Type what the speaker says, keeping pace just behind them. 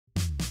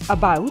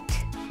About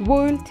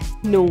World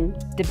No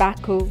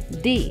Tobacco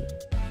Day.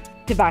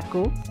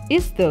 Tobacco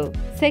is the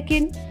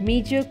second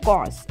major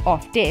cause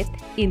of death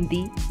in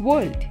the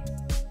world.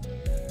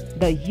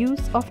 The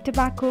use of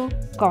tobacco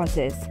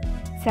causes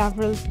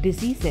several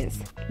diseases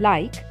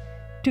like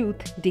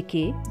tooth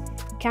decay,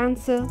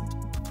 cancer,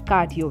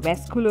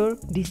 cardiovascular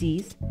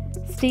disease,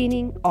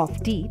 staining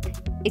of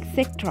teeth,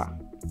 etc.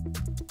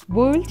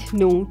 World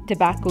No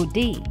Tobacco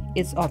Day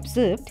is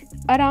observed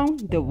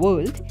around the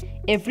world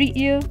every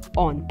year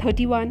on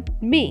 31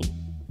 May.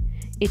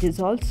 It is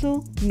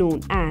also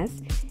known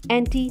as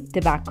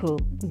Anti-Tobacco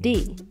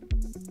Day.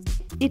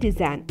 It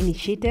is an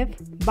initiative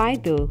by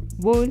the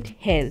World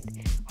Health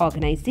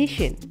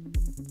Organization.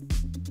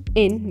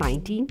 In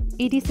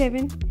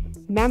 1987,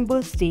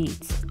 member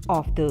states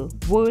of the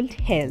World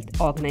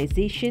Health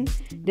Organization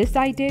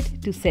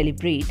decided to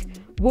celebrate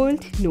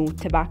World No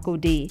Tobacco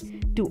Day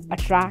to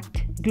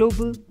attract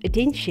global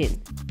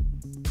attention.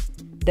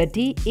 The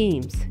day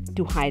aims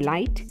to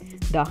highlight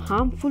the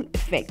harmful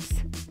effects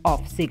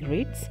of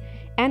cigarettes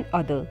and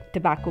other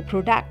tobacco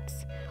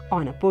products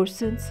on a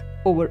person's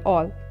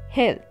overall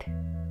health.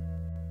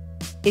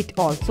 It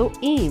also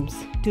aims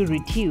to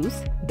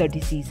reduce the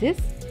diseases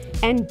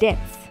and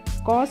deaths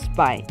caused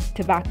by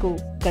tobacco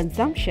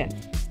consumption.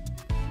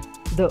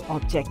 The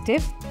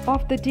objective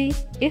of the day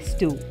is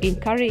to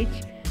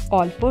encourage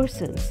all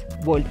persons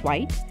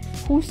worldwide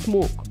who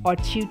smoke or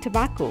chew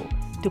tobacco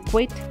to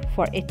quit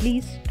for at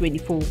least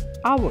 24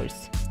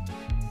 hours.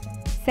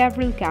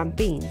 Several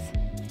campaigns,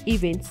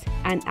 events,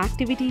 and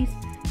activities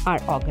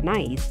are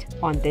organized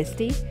on this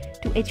day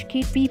to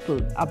educate people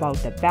about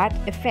the bad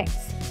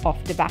effects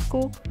of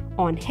tobacco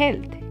on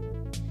health.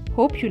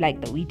 Hope you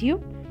like the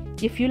video.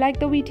 If you like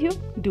the video,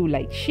 do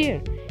like,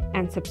 share,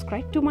 and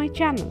subscribe to my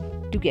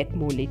channel to get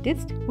more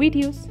latest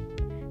videos.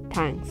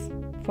 Thanks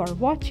for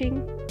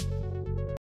watching.